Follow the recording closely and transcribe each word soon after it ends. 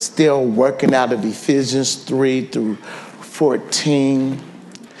still working out of Ephesians 3 through 14.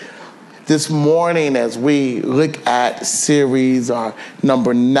 This morning, as we look at series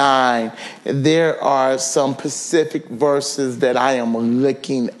number 9, there are some specific verses that I am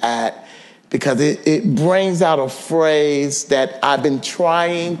looking at because it brings out a phrase that I've been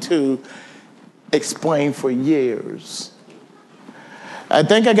trying to explain for years. I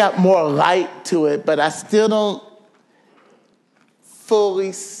think I got more light to it, but I still don't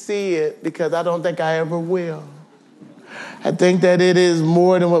fully see it because I don't think I ever will. I think that it is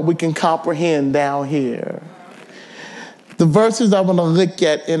more than what we can comprehend down here. The verses I want to look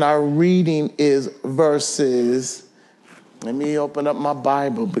at in our reading is verses. Let me open up my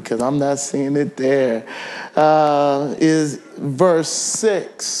Bible because I'm not seeing it there. Is verse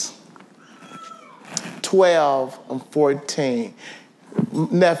 6, 12, and 14.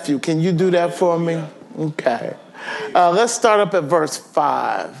 Nephew, can you do that for me? Okay. Let's start up at verse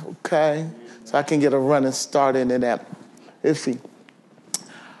 5, okay? So I can get a running start into that. Let's see.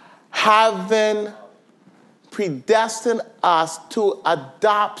 Having predestined us to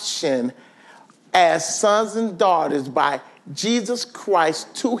adoption as sons and daughters by Jesus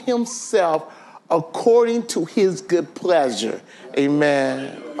Christ to himself according to his good pleasure.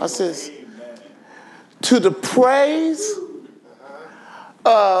 Amen. What's this? To the praise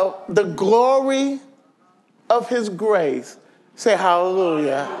of the glory of his grace. Say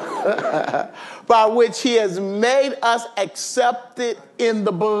hallelujah. By which he has made us accepted in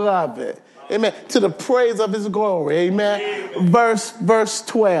the beloved. Amen. To the praise of his glory. Amen. Verse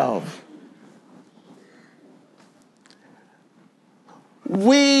 12.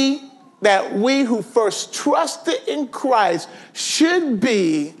 We who first trusted in Christ should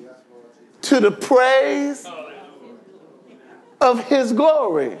be to the praise of his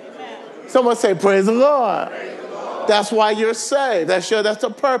glory. Someone say, praise the Lord. That's why you're saved. That's the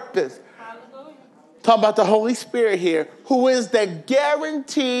purpose. Talking about the Holy Spirit here, who is the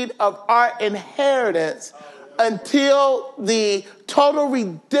guaranteed of our inheritance until the total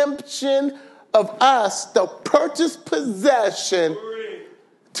redemption of us, the purchased possession,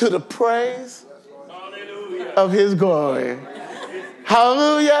 to the praise of his glory.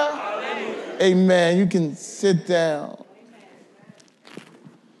 Hallelujah. Amen. You can sit down.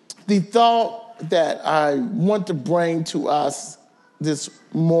 The thought that I want to bring to us this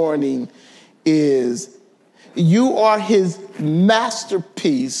morning is you are his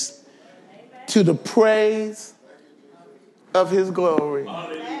masterpiece to the praise of his glory.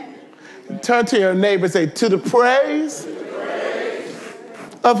 Turn to your neighbor and say, to the praise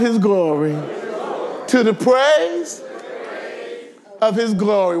of his glory. To the praise of his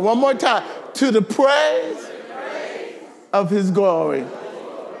glory. One more time. To the praise of his glory.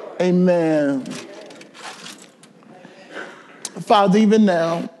 Amen. Father, even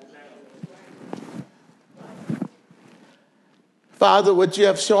now, Father, what you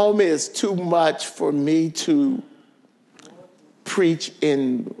have shown me is too much for me to preach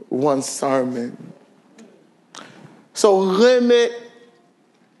in one sermon. So limit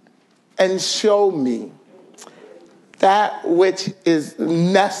and show me that which is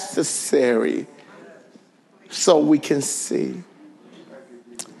necessary so we can see.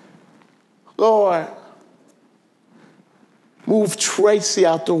 Lord, move Tracy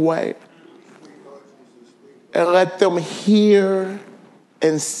out the way and let them hear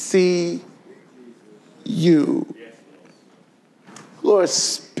and see you. Lord,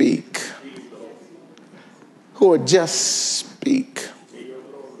 speak. Lord, just speak.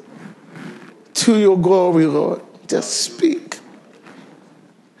 To your glory, Lord, just speak.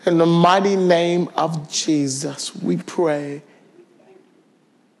 In the mighty name of Jesus, we pray.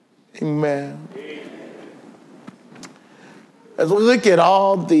 Amen. As we look at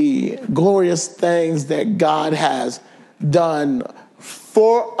all the glorious things that God has done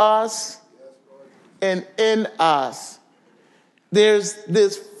for us and in us, there's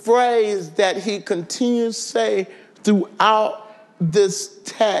this phrase that he continues to say throughout this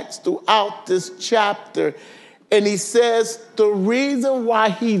text, throughout this chapter. And he says the reason why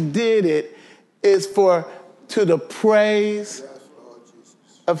he did it is to the praise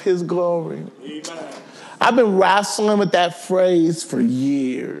of his glory. Amen. I've been wrestling with that phrase for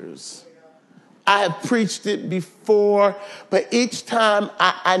years. I have preached it before, but each time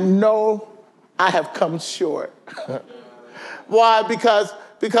I know I have come short. Why? Because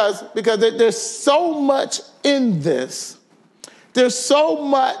there's so much in this. There's so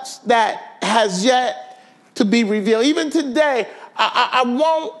much that has yet to be revealed. Even today, I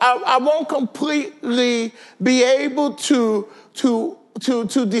won't completely be able to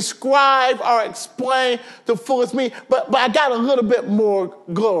to describe or explain the fullest meaning, but I got a little bit more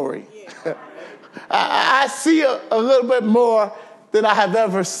glory. I see a little bit more than I have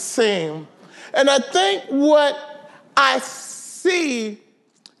ever seen. And I think what I see,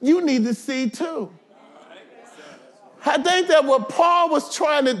 you need to see too. I think that what Paul was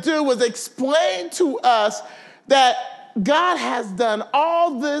trying to do was explain to us that God has done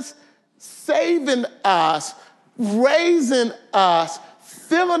all this saving us, raising us,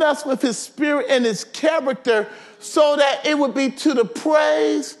 filling us with his spirit and his character so that it would be to the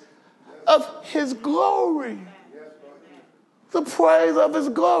praise of his glory. The praise of his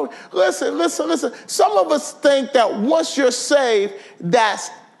glory. Listen. Some of us think that once you're saved,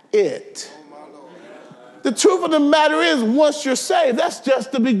 that's it. The truth of the matter is, once you're saved, that's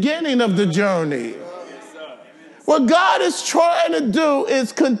just the beginning of the journey. What God is trying to do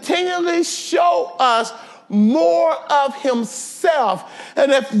is continually show us more of himself.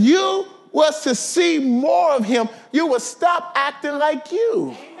 And if you was to see more of him, you would stop acting like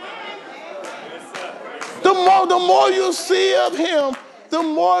you. The more you see of him, the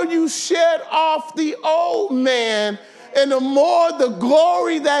more you shed off the old man, and the more the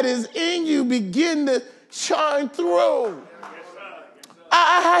glory that is in you begin to shine through.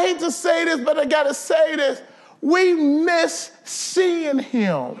 I hate to say this, but I got to say this. We miss seeing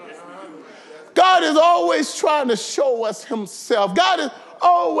him. God is always trying to show us himself. God is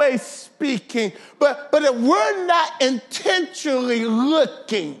always speaking. But if we're not intentionally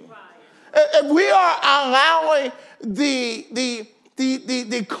looking, if we are allowing the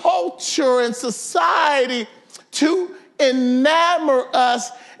culture and society to enamor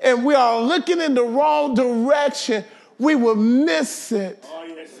us, and we are looking in the wrong direction, we will miss it.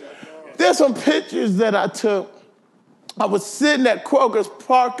 There's some pictures that I took. I was sitting at Kroger's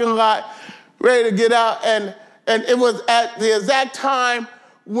parking lot, ready to get out, and it was at the exact time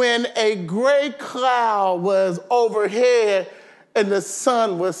when a gray cloud was overhead and the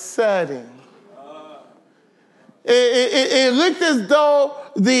sun was setting. It looked as though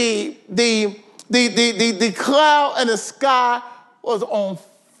the cloud and the sky was on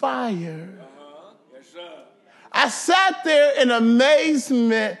fire. I sat there in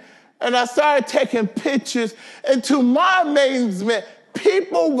amazement and I started taking pictures. And to my amazement,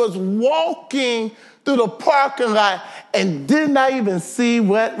 people was walking through the parking lot and did not even see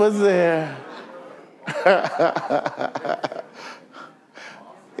what was there.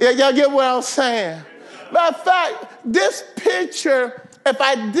 Yeah, y'all get what I'm saying? Matter of fact, this picture, if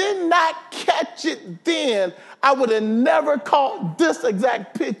I did not catch it then, I would have never caught this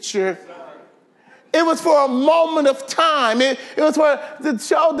exact picture. It was for a moment of time. It was for to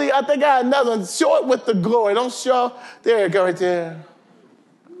show I think I had another one. Show it with the glory. Don't show. There you go, right there.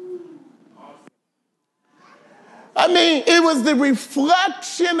 I mean, it was the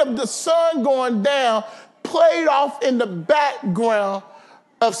reflection of the sun going down, played off in the background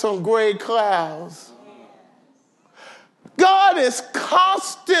of some gray clouds. God is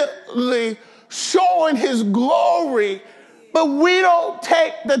constantly showing his glory, but we don't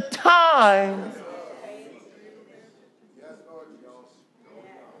take the time.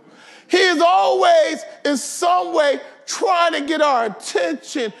 He is always in some way trying to get our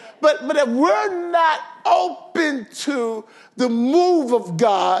attention, but if we're not open to the move of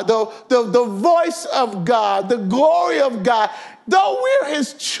God, the voice of God, the glory of God, though we're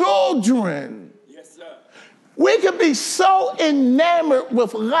his children, yes, sir, we can be so enamored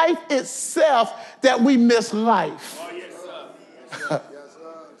with life itself that we miss life. Oh, yes, sir. Yes,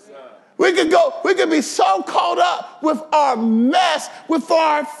 sir. We could be so caught up with our mess, with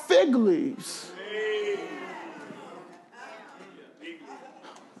our fig leaves.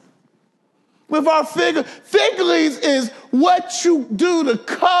 With our fig leaves is what you do to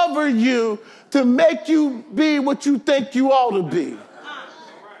cover you, to make you be what you think you ought to be.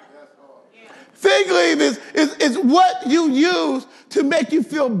 Fig leaf is what you use to make you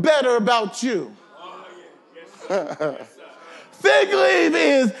feel better about you. Fig leaf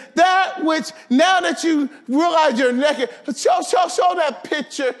is that which, now that you realize you're naked, show that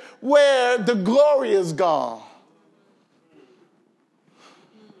picture where the glory is gone.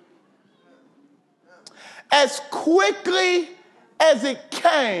 As quickly as it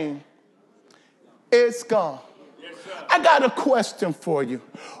came, it's gone. Yes, I got a question for you.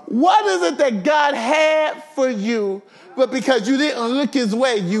 What is it that God had for you, but because you didn't look his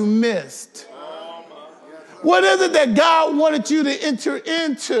way, you missed? What is it that God wanted you to enter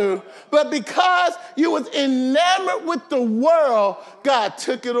into, but because you was enamored with the world, God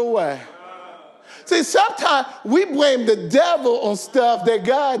took it away? See, sometimes we blame the devil on stuff that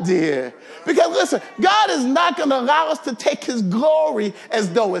God did. Because listen, God is not going to allow us to take his glory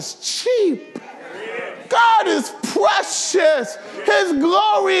as though it's cheap. God is precious. His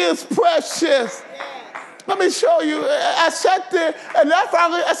glory is precious. Let me show you. I sat there and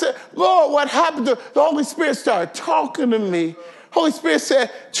I said, Lord, what happened? The Holy Spirit started talking to me. Holy Spirit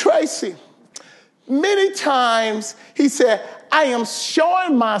said, Tracy, many times he said, I am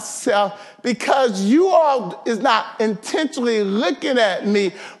showing myself because you all is not intentionally looking at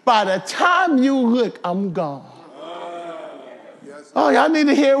me. By the time you look, I'm gone. Oh, y'all need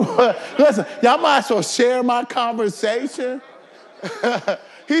to hear what? Listen, y'all might as well share my conversation.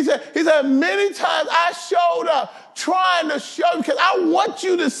 He said, many times I showed up trying to show you because I want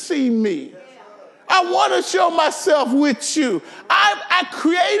you to see me. I want to show myself with you. I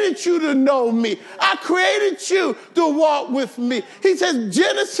created you to know me. I created you to walk with me. He says,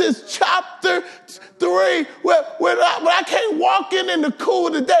 Genesis chapter 3, when I can't walk in the cool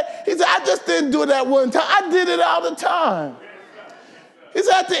of the day, he said, I just didn't do that one time. I did it all the time. It's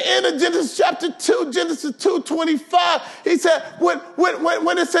at the end of Genesis chapter 2, Genesis 2:25. He said,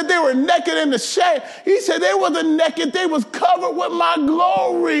 when it said they were naked in the shade, he said they wasn't naked, they was covered with my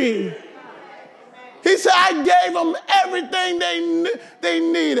glory. He said, I gave them everything they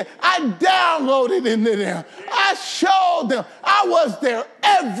needed. I downloaded into them. I showed them. I was their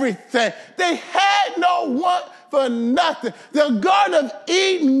everything. They had no want for nothing. The Garden of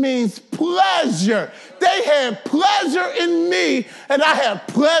Eden means pleasure. They had pleasure in me, and I had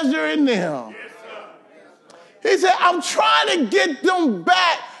pleasure in them. He said, I'm trying to get them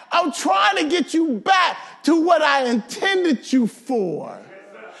back. I'm trying to get you back to what I intended you for.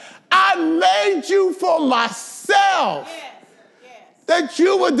 I made you for myself. That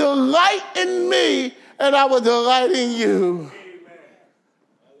you would delight in me and I would delight in you.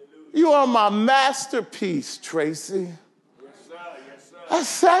 You are my masterpiece, Tracy. I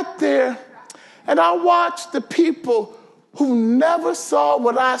sat there and I watched the people who never saw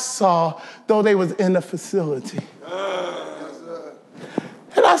what I saw, though they was in the facility.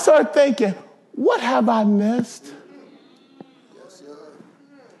 And I started thinking, what have I missed?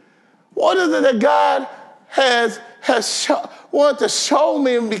 What is it that God has wanted to show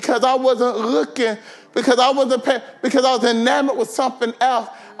me because I wasn't looking, because I wasn't paying, because I was enamored with something else?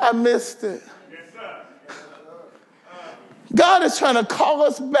 I missed it. God is trying to call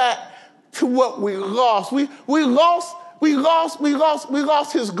us back to what we lost. We lost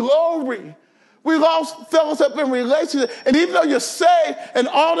his glory. We lost fellowship and relationship. And even though you're saved and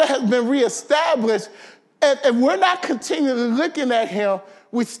all that has been reestablished, if we're not continually looking at him,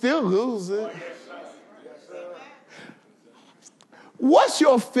 we still lose it. What's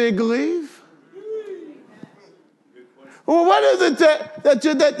your fig leaf? Well, what is it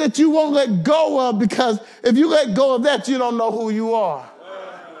that you won't let go of? Because if you let go of that, you don't know who you are.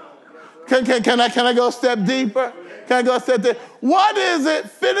 Can I go a step deeper? Can I go a step deeper? What is it?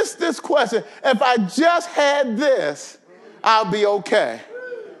 Finish this question. If I just had this, I'll be okay.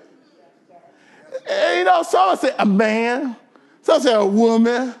 And, you know, someone say a man. Some say a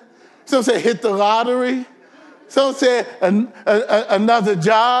woman. Some say hit the lottery. Some say another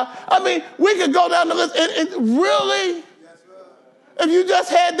job. I mean, we could go down the list. And really, if you just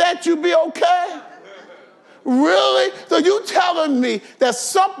had that, you'd be okay? Really? So you telling me that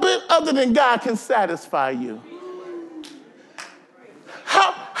something other than God can satisfy you?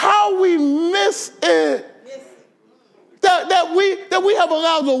 How we miss it? That we have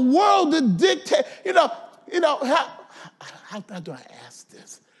allowed the world to dictate. You know how do I ask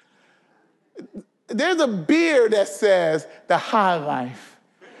this? There's a beer that says the high life.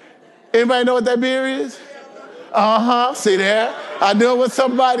 Anybody know what that beer is? See there? I knew it was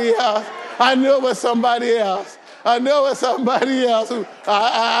somebody else.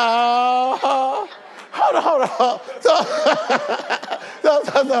 Hold on.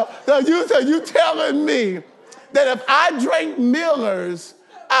 So you telling me that if I drank Miller's,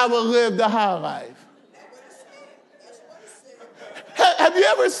 I would live the high life? Have you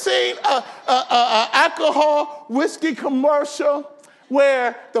ever seen an alcohol whiskey commercial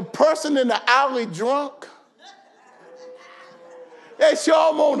where the person in the alley drunk? They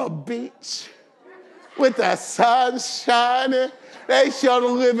show them on a beach with the sun shining. They show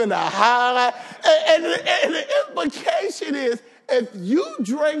them living a high life. And the implication is, if you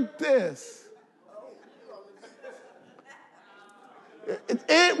drink this,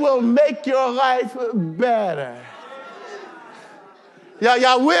 it will make your life better.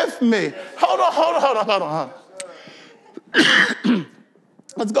 Y'all with me? Hold on.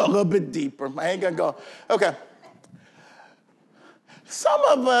 Let's go a little bit deeper. I ain't gonna go. Okay. Some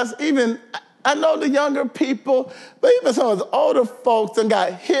of us, even I know the younger people, but even some of the older folks done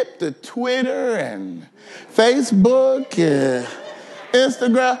got hip to Twitter and Facebook and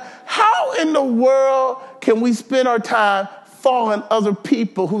Instagram. How in the world can we spend our time following other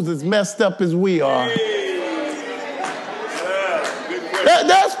people who's as messed up as we are?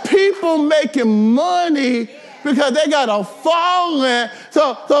 There's people making money because they got a following.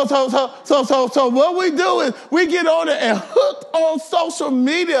 So what we do is we get on it and hooked on social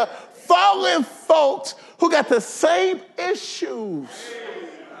media, following folks who got the same issues.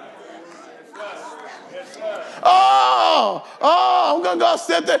 I'm gonna go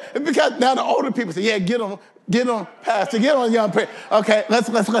sit there because now the older people say, yeah, get on, pastor, get on, young person. Okay,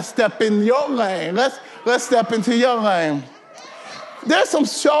 let's step in your lane. Let's step into your lane. There's some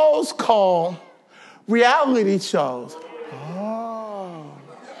shows called reality shows.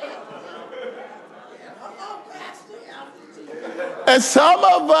 And some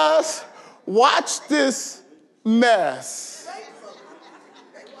of us watch this mess.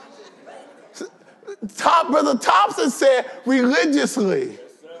 Brother Thompson said religiously.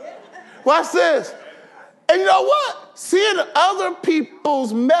 Watch this. And you know what? Seeing other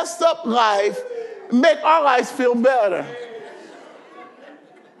people's messed up life make our lives feel better.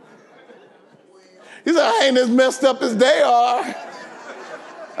 He said, I ain't as messed up as they are.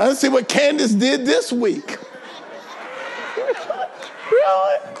 I see what Candace did this week.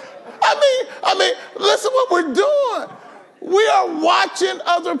 Really? I mean, listen what we're doing. We are watching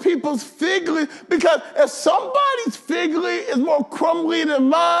other people's fig leaves because if somebody's fig leaf is more crumbly than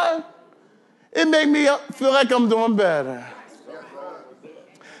mine, it makes me feel like I'm doing better.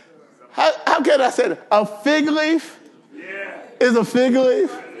 How can I say that? A fig leaf is a fig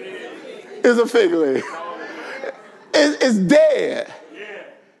leaf? Is a fig leaf. It's dead.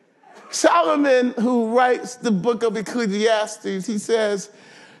 Solomon, who writes the book of Ecclesiastes, he says,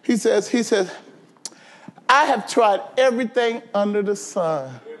 I have tried everything under the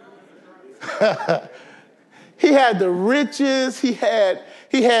sun. He had the riches, he had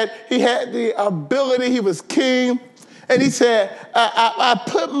the ability, he was king. And he said, I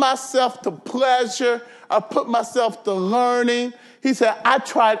put myself to pleasure, I put myself to learning. He said, I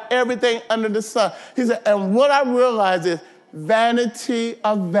tried everything under the sun. He said, and what I realized is vanity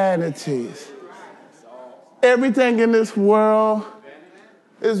of vanities. Everything in this world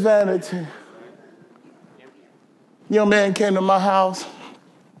is vanity. Young man came to my house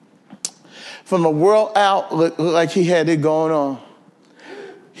from the world out, looked like he had it going on.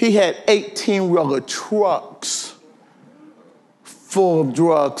 He had 18-wheeler trucks full of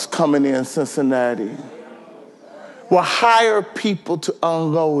drugs coming in Cincinnati. Will hire people to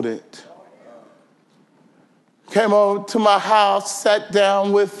unload it. Came over to my house, sat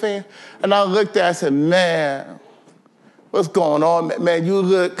down with me, and I looked at it, I said, man, what's going on? Man, you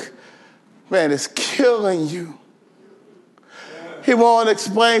look, man, it's killing you. He wanted to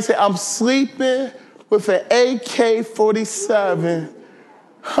explain, say, I'm sleeping with an AK-47,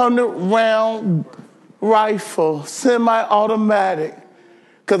 100-round rifle, semi-automatic,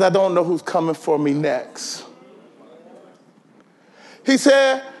 because I don't know who's coming for me next. He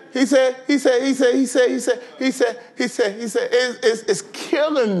said, it's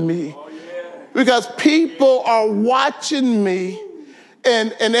killing me because people are watching me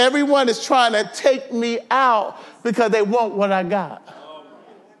and everyone is trying to take me out because they want what I got.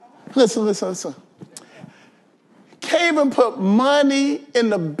 Listen. Can't even put money in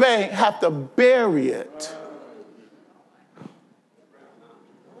the bank, have to bury it.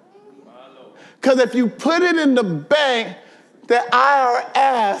 Because if you put it in the bank, the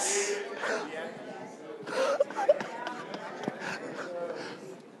IRS.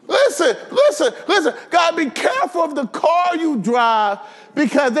 Listen. Gotta be careful of the car you drive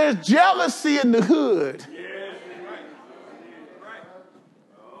because there's jealousy in the hood.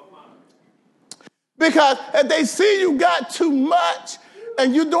 Because if they see you got too much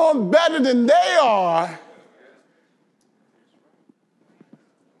and you're doing better than they are,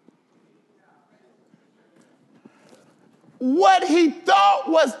 what he thought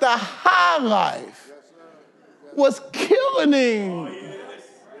was the high life was killing him.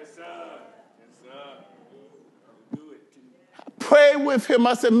 I prayed with him.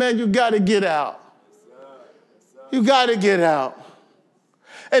 I said, man, you got to get out. You got to get out.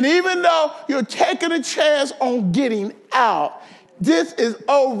 And even though you're taking a chance on getting out, this is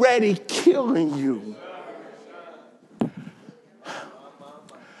already killing you.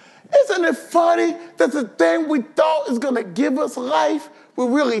 Isn't it funny that the thing we thought is going to give us life will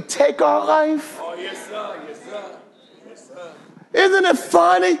really take our life? Oh, yes, sir. Yes, sir. Yes, sir. Isn't it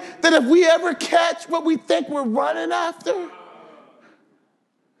funny that if we ever catch what we think we're running after,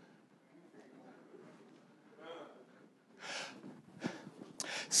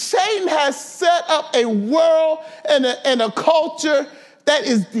 Satan has set up a world and a culture that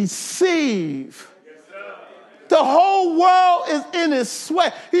is deceived. The whole world is in his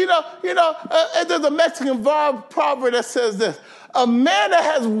sweat. There's a Mexican proverb that says this: a man that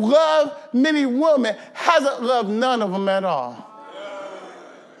has loved many women hasn't loved none of them at all.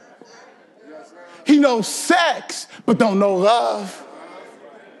 He knows sex, but don't know love.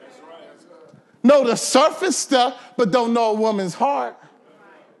 Know the surface stuff, but don't know a woman's heart.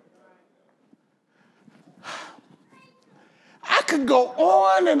 I could go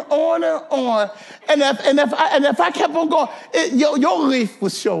on and on and on, and if I kept on going, your leaf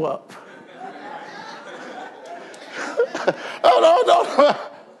would show up. Oh no.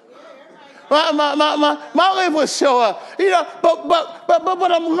 My leaf would show up. But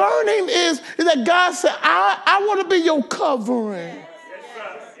what I'm learning is that God said, I want to be your covering.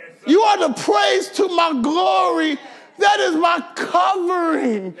 You are the praise to my glory. That is my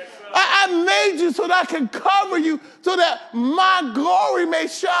covering. I made you so that I can cover you, so that my glory may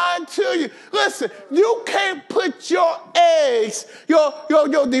shine to you. Listen, you can't put your eggs,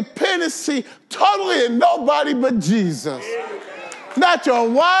 your dependency totally in nobody but Jesus. Not your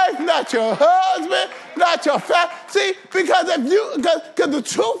wife, not your husband, not your family. See, because the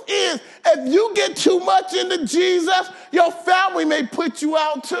truth is, if you get too much into Jesus, your family may put you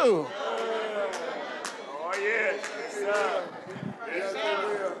out too. Oh, yes. Yes,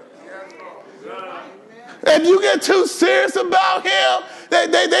 sir. If you get too serious about him,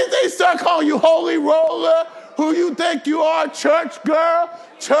 they start calling you holy roller, who you think you are, church girl,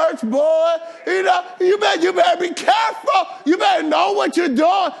 church boy. You better be careful. You better know what you're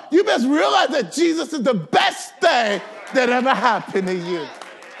doing. You best realize that Jesus is the best thing that ever happened to you.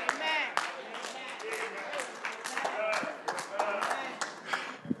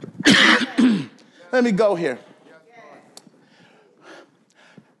 Let me go here.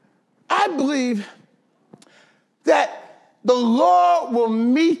 I believe that the Lord will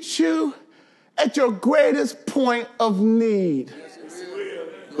meet you at your greatest point of need.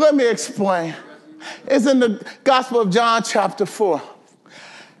 Let me explain. It's in the Gospel of John chapter 4.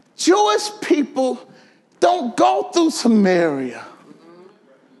 Jewish people don't go through Samaria.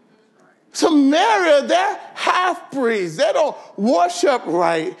 Samaria, they're half-breeds. They don't worship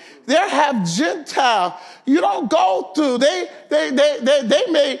right. They're half-Gentile. You don't go through. They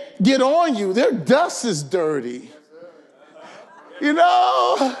may get on you. Their dust is dirty. Their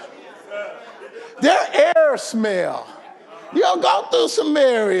air smell. You don't go through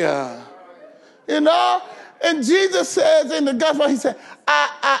Samaria. And Jesus says in the gospel, he said,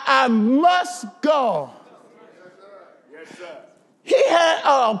 I must go. He had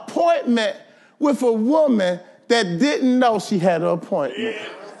an appointment with a woman that didn't know she had an appointment.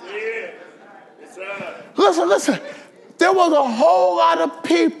 Listen. There was a whole lot of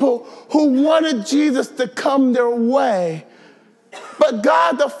people who wanted Jesus to come their way. But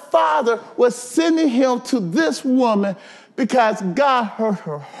God the Father was sending him to this woman because God heard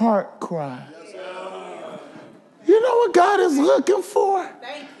her heart cry. You know what God is looking for?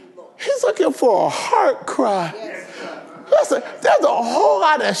 He's looking for a heart cry. Listen, there's a whole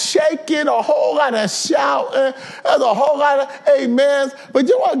lot of shaking, a whole lot of shouting, there's a whole lot of amens. But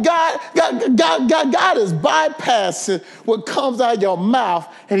you know what? God is bypassing what comes out of your mouth,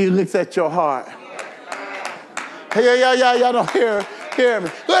 and he looks at your heart. Hey, y'all don't hear me.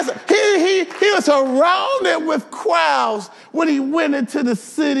 Listen, he was surrounded with crowds when he went into the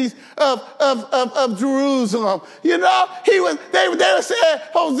cities of Jerusalem. They were saying,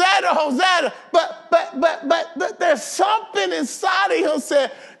 Hosanna, Hosanna. But there's something inside of him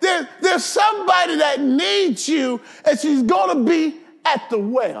said, there's somebody that needs you, and she's going to be at the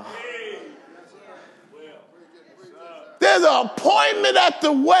well. There's an appointment at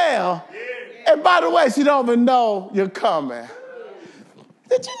the well. And by the way, she don't even know you're coming.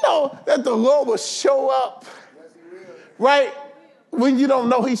 Did you know that the Lord will show up right when you don't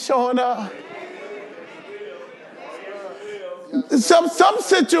know he's showing up? Some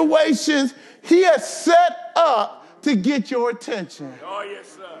situations he has set up to get your attention. Oh, yes,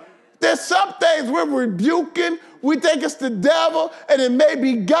 sir. There's some things we're rebuking. We think it's the devil, and it may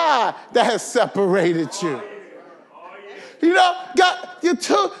be God that has separated you. God,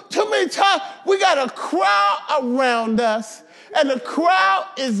 too many times we got a crowd around us, and the crowd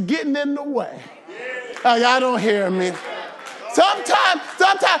is getting in the way. Oh, y'all don't hear me. Sometimes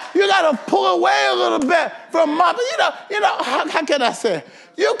you got to pull away a little bit from mom. How can I say?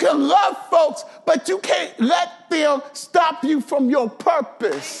 You can love folks, but you can't let them stop you from your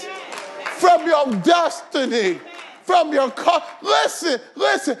purpose, from your destiny, from your car. Listen.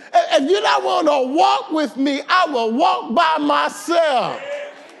 If you're not willing to walk with me, I will walk by myself.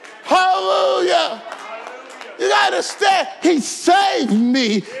 Hallelujah. You got to understand, he saved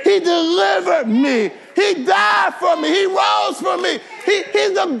me. He delivered me. He died for me. He rose for me.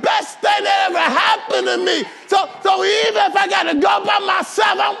 He's the best thing that ever happened to me. So even if I got to go by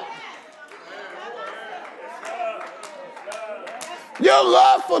myself, your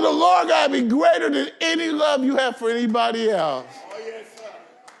love for the Lord got to be greater than any love you have for anybody else. Oh, yes, sir.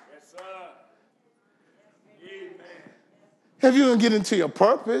 Yes, sir. Amen. If you can get into your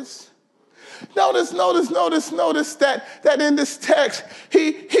purpose. Notice that in this text,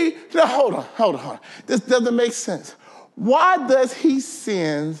 now hold on. This doesn't make sense. Why does he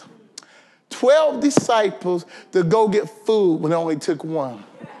send 12 disciples to go get food when it only took one?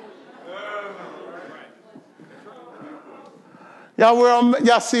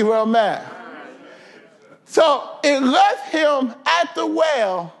 Y'all see where I'm at? So it left him at the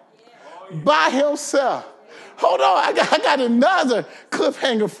well by himself. Hold on, I got another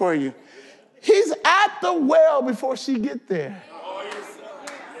cliffhanger for you. He's at the well before she get there. Oh, yes, sir.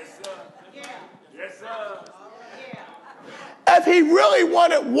 Yes, sir. Yes, sir. If he really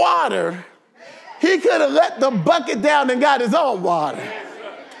wanted water, he could have let the bucket down and got his own water.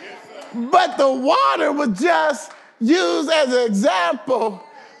 But the water was just used as an example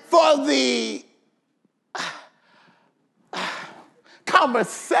for the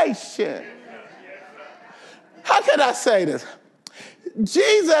conversation. How can I say this?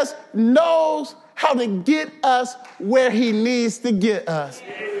 Jesus knows how to get us where he needs to get us.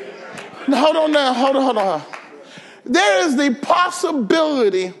 Now, hold on. There is the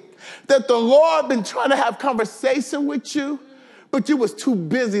possibility that the Lord been trying to have conversation with you, but you was too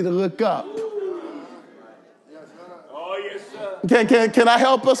busy to look up. Oh, yes, sir. Can I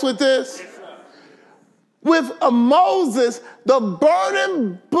help us with this? Yes, sir. With Moses, the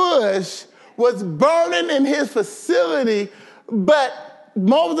burning bush was burning in his facility, but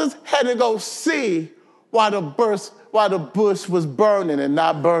Moses had to go see why the bush was burning and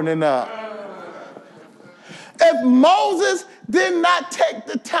not burning up. If Moses did not take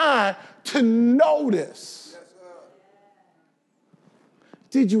the time to notice,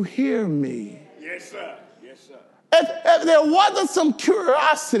 did you hear me? Yes, sir. Yes, sir. If there wasn't some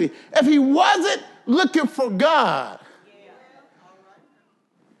curiosity, if he wasn't looking for God,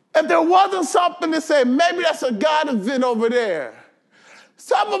 if there wasn't something to say, maybe that's a God event over there.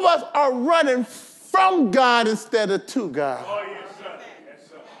 Some of us are running from God instead of to God. Oh, yes, sir. Yes,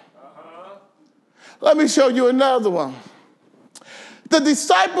 sir. Uh-huh. Let me show you another one. The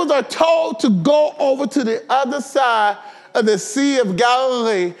disciples are told to go over to the other side of the Sea of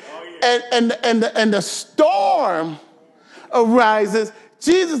Galilee, and the storm arises.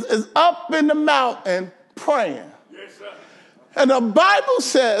 Jesus is up in the mountain praying. Yes, sir. And the Bible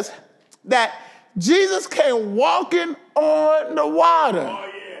says that Jesus came walking on the water Oh,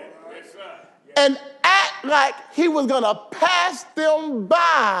 yeah. Yes, sir. Yes. and act like he was going to pass them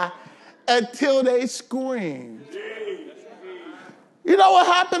by until they screamed. You know what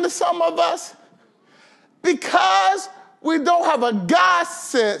happened to some of us? Because we don't have a God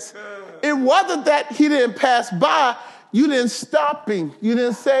sense, it wasn't that he didn't pass by. You didn't stop him. You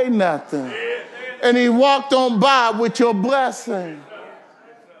didn't say nothing. And he walked on by with your blessing.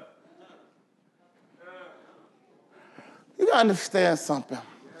 You got to understand something.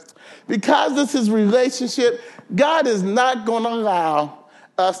 Because this is relationship, God is not going to allow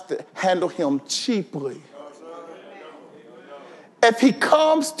us to handle him cheaply. If he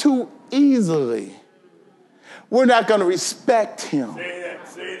comes too easily, we're not going to respect him.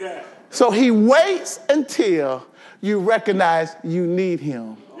 Say that. So he waits until you recognize you need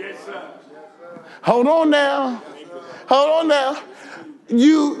him. Yes, sir. Hold on now.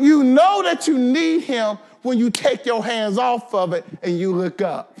 You know that you need him when you take your hands off of it and you look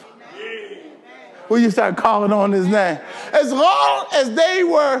up. When you start calling on his name. As long as they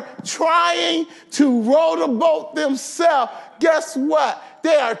were trying to row the boat themselves, guess what?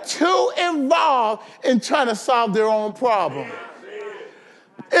 They are too involved in trying to solve their own problem.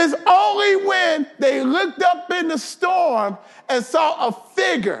 It's only when they looked up in the storm and saw a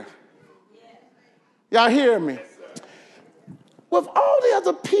figure. Y'all hear me? With all the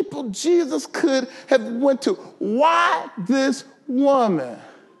other people Jesus could have went to, why this woman?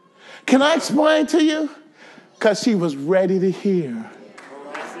 Can I explain to you? Because she was ready to hear.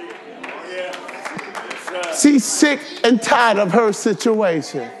 She's sick and tired of her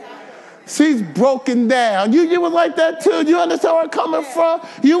situation. She's broken down. You was like that too? You understand where I'm coming from?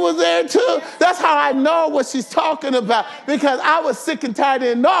 You was there too? That's how I know what she's talking about. Because I was sick and tired,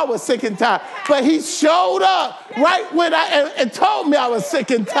 didn't know I was sick and tired. But he showed up right when and told me I was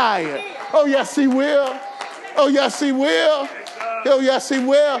sick and tired. Oh, yes, he will. Oh, yes, he will. Oh, yes, he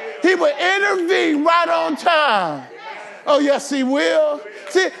will. He will intervene right on time. Oh, yes, he will.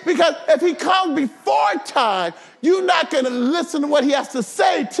 See, because if he comes before time, you're not going to listen to what he has to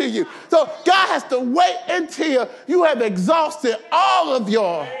say to you. So God has to wait until you have exhausted all of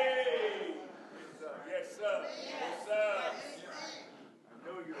your...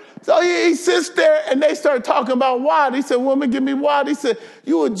 So he sits there and they start talking about water. He said, woman, give me water. He said,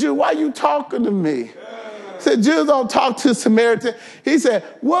 you a Jew, why you talking to me? He said, Jews don't talk to Samaritans. He said,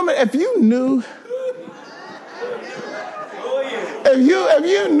 woman, if you knew, if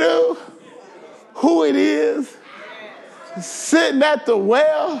you knew who it is sitting at the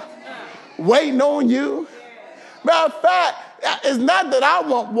well waiting on you. Matter of fact, it's not that I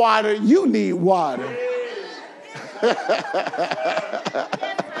want water, you need water.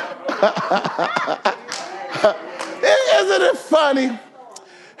 Isn't it funny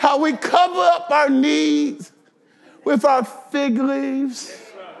how we cover up our needs with our fig leaves?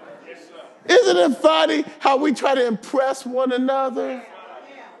 Isn't it funny how we try to impress one another?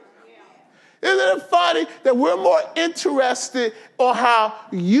 Isn't it funny that we're more interested on how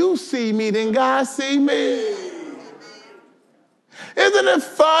you see me than God see me? Isn't it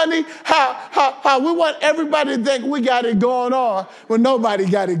funny how we want everybody to think we got it going on when nobody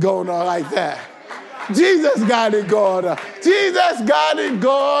got it going on like that? Jesus got it going on. Jesus got it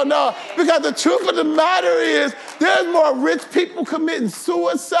going on. Because the truth of the matter is, there's more rich people committing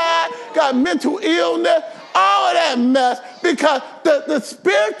suicide, got mental illness, all of that mess, because the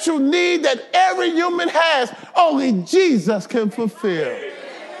spiritual need that every human has, only Jesus can fulfill.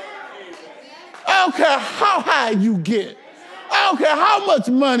 I don't care how high you get. I don't care how much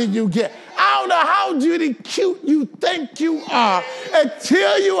money you get. I don't know how beauty cute you think you are.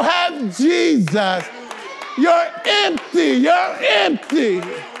 Until you have Jesus, you're empty. You're empty.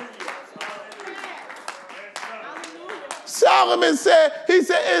 Solomon said, he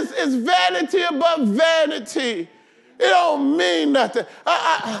said, it's vanity above vanity. It don't mean nothing.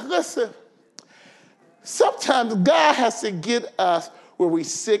 Listen, sometimes God has to get us where we're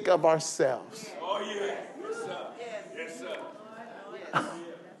sick of ourselves. Oh, yeah. Yes, sir. Yes, sir.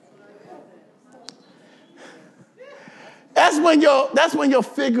 That's when your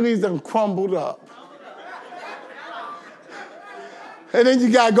fig leaves done crumbled up. And then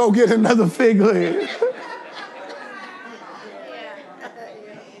you got to go get another fig leaf.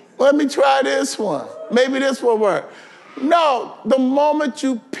 Let me try this one. Maybe this will work. No, the moment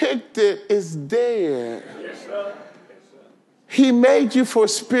you picked it, it's dead. Yes, sir. He made you for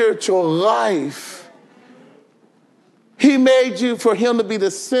spiritual life. He made you for him to be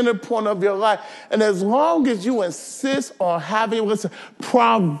the center point of your life. And as long as you insist on having, listen,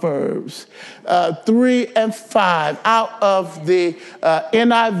 Proverbs 3 and 5 out of the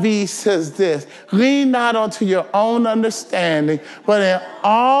NIV says this: lean not onto your own understanding, but in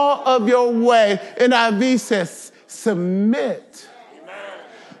all of your way, NIV says submit. Amen.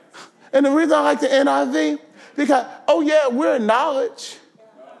 And the reason I like the NIV, because, oh yeah, we're in knowledge,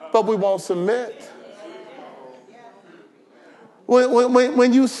 but we won't submit.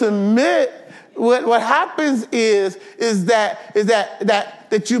 When you submit, what happens is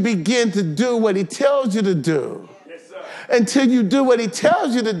that you begin to do what he tells you to do. Yes, sir. Until you do what he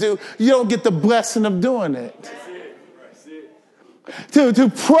tells you to do, you don't get the blessing of doing it. That's it. That's it. To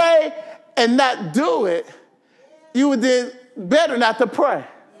pray and not do it, you would then better not to pray.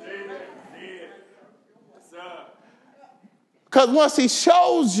 Because once he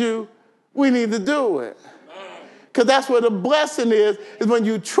shows you, we need to do it. Because that's where the blessing is when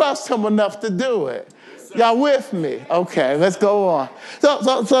you trust him enough to do it. Y'all with me? Okay, let's go on.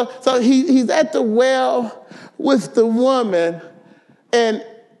 So he's at the well with the woman, and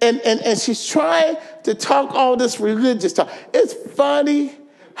she's trying to talk all this religious talk. It's funny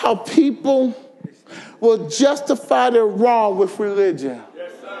how people will justify their wrong with religion.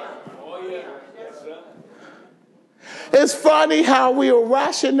 Yes, sir. Oh, yeah. Yes, sir. It's funny how we will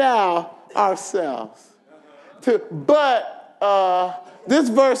rationale ourselves. But this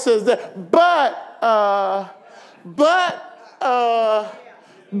verse says that, but I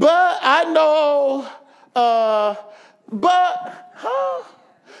know,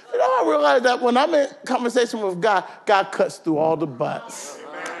 you know, I realize that when I'm in conversation with God, God cuts through all the buts.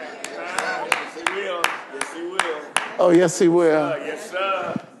 Yes, he will. Yes, he will. Oh, yes, he will. Yes,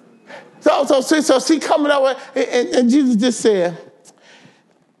 sir. So she coming up with, and Jesus just said,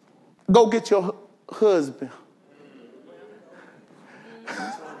 go get your husband.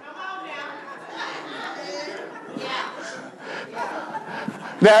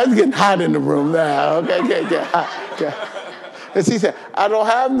 Now it's getting hot in the room now. Okay, get hot. Okay. And she said, I don't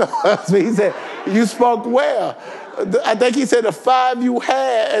have no husband. He said, you spoke well. I think he said the 5 you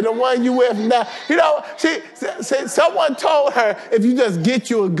had and the one you with now. You know, someone told her, if you just get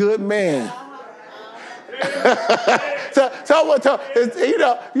you a good man. So someone told,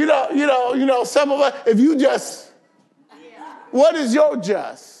 some of us, if you just, what is your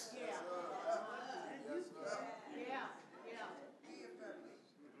just?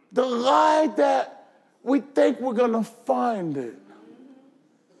 The lie that we think we're going to find it.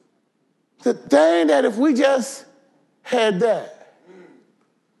 The thing that if we just had that.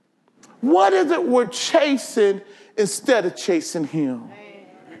 What is it we're chasing instead of chasing him?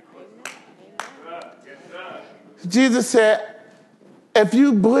 Jesus said, if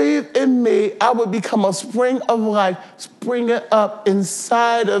you believe in me, I will become a spring of life springing up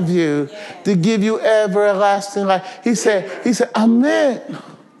inside of you to give you everlasting life. He said, amen.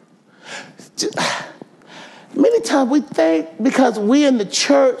 Many times we think because we in the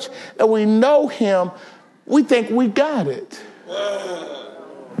church and we know him, we think we got it.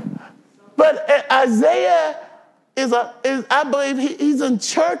 But Isaiah I believe he's in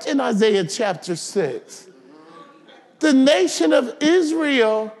church in Isaiah chapter 6. The nation of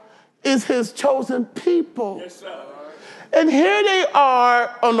Israel is his chosen people. Yes, sir. And here they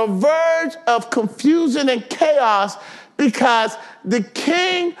are on the verge of confusion and chaos because the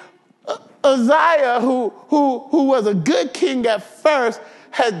king Uzziah, who was a good king at first,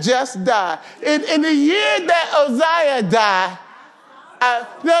 had just died. In the year that Uzziah died,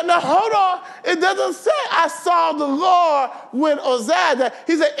 now hold on. It doesn't say I saw the Lord when Uzziah died.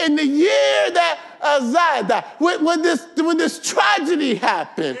 He said in the year that Uzziah died, when this tragedy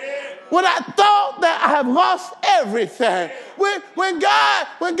happened, when I thought that I have lost everything, when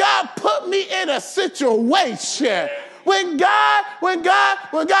God put me in a situation, when God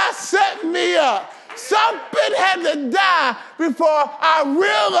set me up, something had to die before I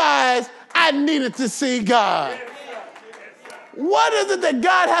realized I needed to see God. What is it that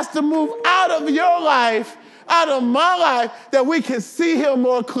God has to move out of your life, out of my life, that we can see him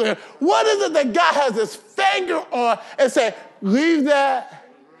more clear? What is it that God has his finger on and say, leave that,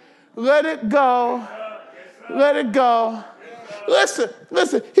 let it go, let it go. Listen,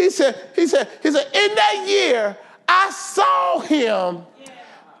 he said, in that year, I saw him.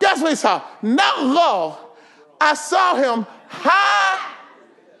 Guess what he saw? Not low. I saw him high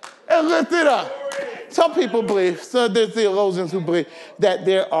and lifted up. Some people believe, some theologians who believe that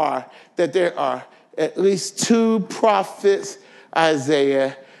there are at least 2 prophets,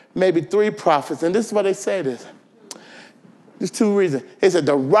 Isaiah, maybe 3 prophets. And this is why they say this. There's 2 reasons. They said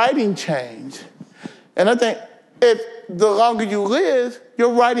the writing changed. And I think if the longer you live,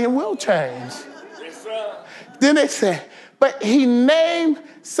 your writing will change. Yes, sir. Then they said, but he named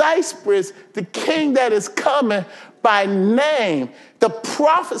Cyprus, the king that is coming, by name. The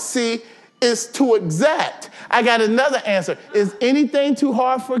prophecy is too exact. I got another answer. Is anything too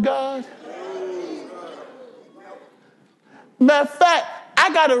hard for God? Matter of fact,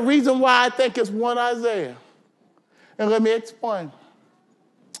 I got a reason why I think it's one Isaiah. And let me explain.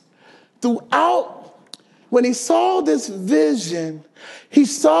 Throughout, when he saw this vision, he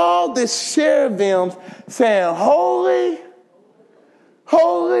saw this cherubim saying, holy,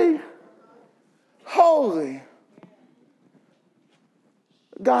 holy, holy,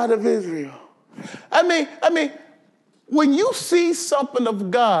 God of Israel. I mean, when you see something of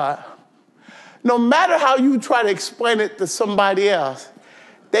God, no matter how you try to explain it to somebody else,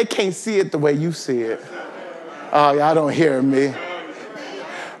 they can't see it the way you see it. Oh, y'all don't hear me.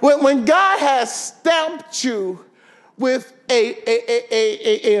 When God has stamped you with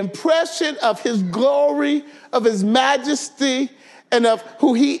a impression of his glory, of his majesty, and of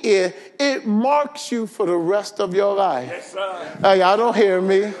who he is, it marks you for the rest of your life. Yes, sir. Y'all don't hear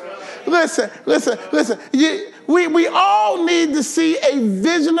me. Listen. We all need to see a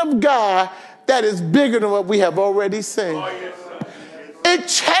vision of God that is bigger than what we have already seen. Oh, yes, sir. It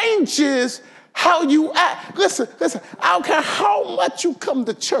changes how you act. Listen, I don't care how much you come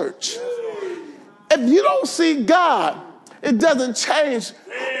to church. If you don't see God, it doesn't change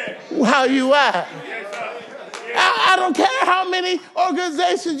how you act. I don't care how many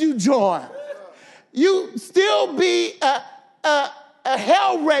organizations you join. You still be a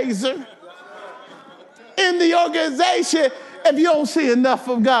hellraiser in the organization if you don't see enough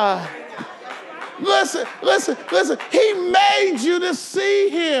of God. Listen. He made you to see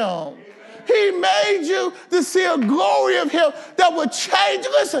him. He made you to see a glory of him that would change.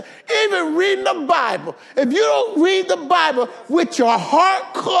 Listen, even reading the Bible. If you don't read the Bible with your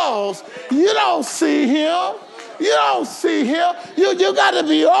heart closed, you don't see him. You don't see him. You got to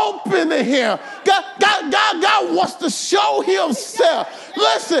be open to him. God wants to show himself.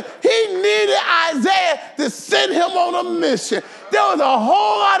 Listen, he needed Isaiah to send him on a mission. There was a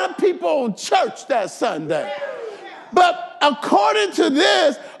whole lot of people in church that Sunday. But according to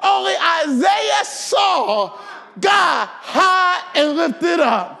this, only Isaiah saw God high and lifted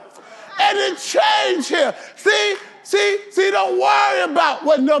up. And it changed him. See, don't worry about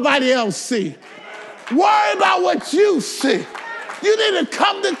what nobody else sees. Worry about what you see. You need to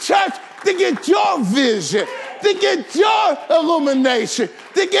come to church to get your vision, to get your illumination,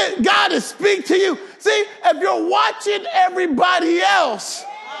 to get God to speak to you. See, if you're watching everybody else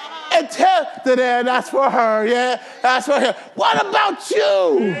and tell that that's for her, yeah, that's for him. What about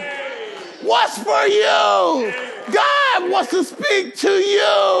you? What's for you? God wants to speak to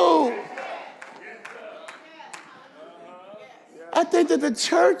you. I think that the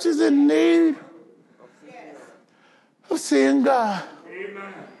church is in need of seeing God.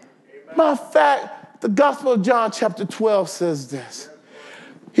 Matter of fact, the Gospel of John chapter 12 says this.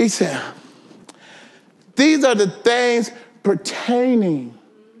 He said, these are the things pertaining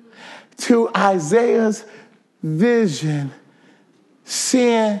to Isaiah's vision,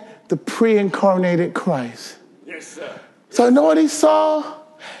 seeing the pre-incarnated Christ. Yes, sir. So you know what he saw?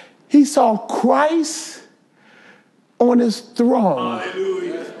 He saw Christ on his throne.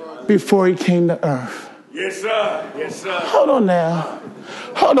 Hallelujah. Before he came to earth. Yes, sir. Yes, sir. Hold on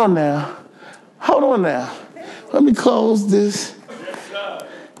now. Let me close this. Yes, sir.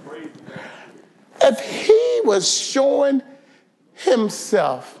 If he was showing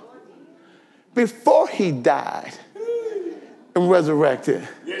himself before he died and resurrected,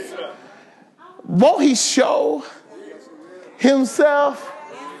 Yes, sir. won't he show himself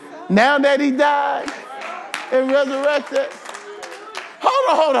now that he died and resurrected?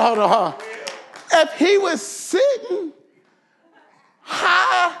 Hold on. If he was sitting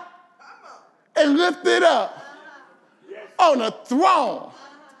high and lifted up on a throne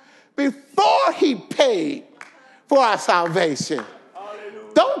before he paid for our salvation,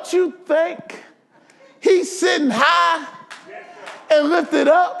 don't you think he's sitting high and lifted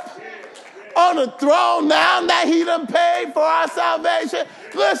up on a throne now that he done paid for our salvation?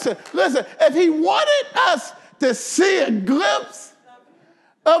 Listen, if he wanted us to see a glimpse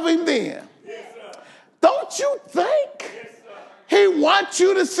of him then, don't you think he wants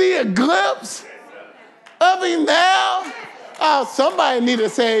you to see a glimpse of him now? Oh, somebody need to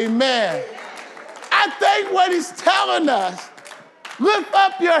say amen. I think what he's telling us, lift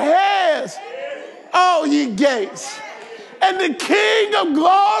up your heads, all ye gates, and the King of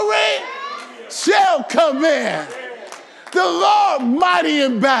glory shall come in. The Lord mighty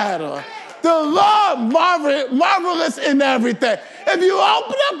in battle. The Lord marvelous in everything. If you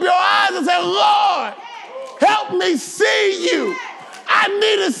open up your eyes and say, Lord, help me see you. I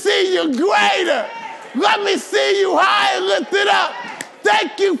need to see you greater. Let me see you high and lifted up.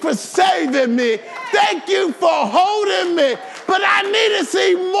 Thank you for saving me. Thank you for holding me. But I need to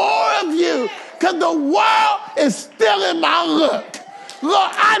see more of you because the world is still in my look.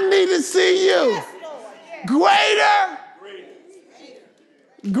 Lord, I need to see you. Greater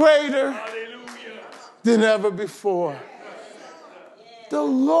than ever before. The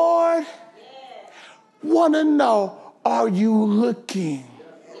Lord want to know, are you looking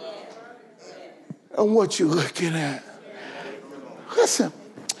at what you're looking at? Listen,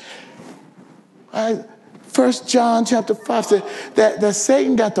 1 John chapter 5 said that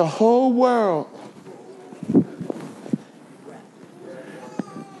Satan got the whole world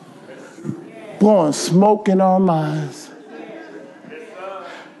blowing smoke in our minds.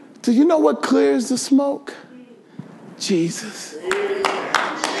 Do you know what clears the smoke? Jesus.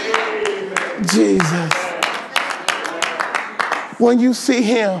 When you see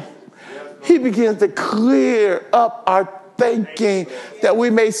him, he begins to clear up our thinking that we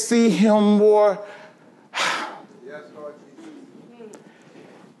may see him more.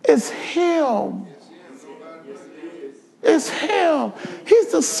 It's him. It's him.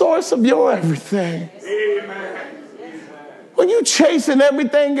 He's the source of your everything. When you're chasing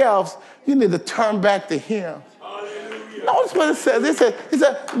everything else, you need to turn back to him. Notice what it says. It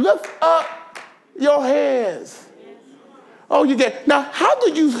said, lift up your heads. Oh, you get. Now, how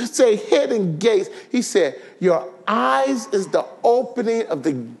do you say head and gates? He said, your eyes is the opening of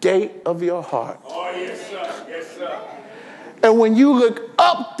the gate of your heart. Oh, yes, sir. Yes, sir. And when you look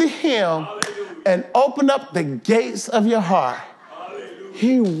up to him and open up the gates of your heart,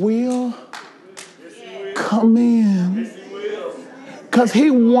 he will come in. Because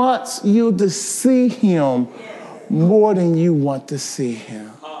he wants you to see him more than you want to see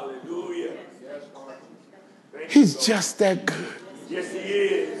him. He's just that good. Yes, he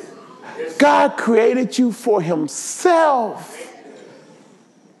is. Yes, God created you for himself.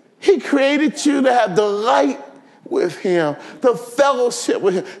 He created you to have the light with him, the fellowship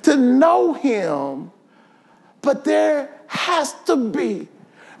with him, to know him. But there has to be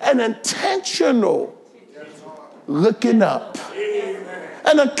an intentional looking up.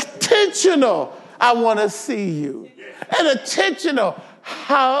 An intentional, I want to see you. An intentional,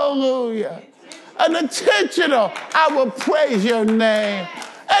 hallelujah. An intentional, I will praise your name.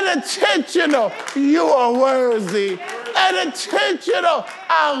 An intentional, you are worthy. An intentional,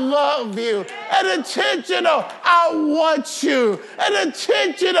 I love you. An intentional, I want you. An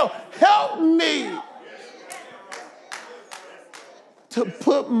intentional, help me to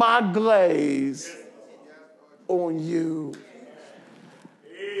put my glaze on you.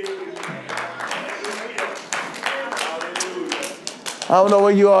 I don't know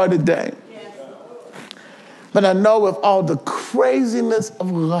where you are today, but I know with all the craziness of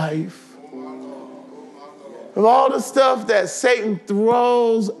life, with all the stuff that Satan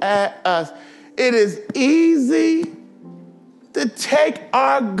throws at us, it is easy to take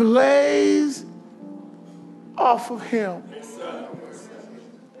our glaze off of him.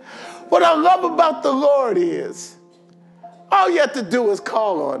 What I love about the Lord is, all you have to do is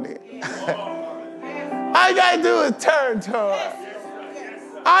call on it. All you got to do is turn to him.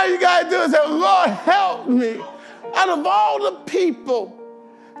 All you got to do is say, Lord, help me. Out of all the people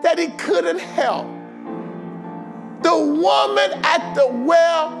that he couldn't help, the woman at the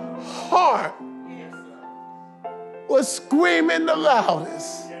well heart was screaming the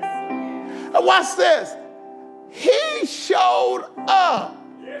loudest. And watch this. He showed up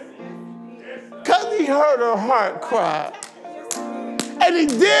because he heard her heart cry. And he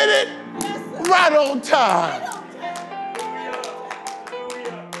did it right on time.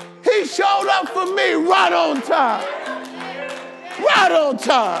 He showed up for me right on time. Right on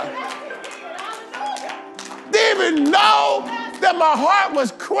time. Didn't even know that my heart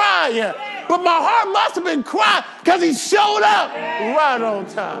was crying. But my heart must have been crying because he showed up right on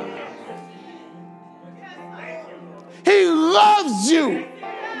time. He loves you.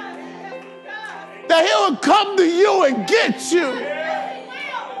 That he'll come to you and get you.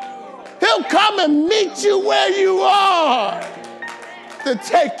 He'll come and meet you where you are to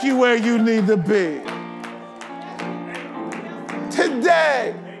take you where you need to be.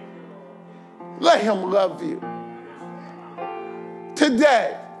 Today, let him love you.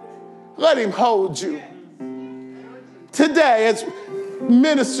 Today, let him hold you. Today, as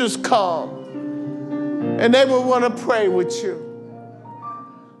ministers come and they will want to pray with you,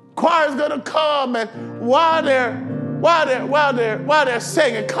 choir's gonna come, and while they're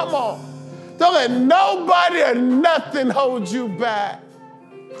singing, come on, don't let nobody or nothing hold you back.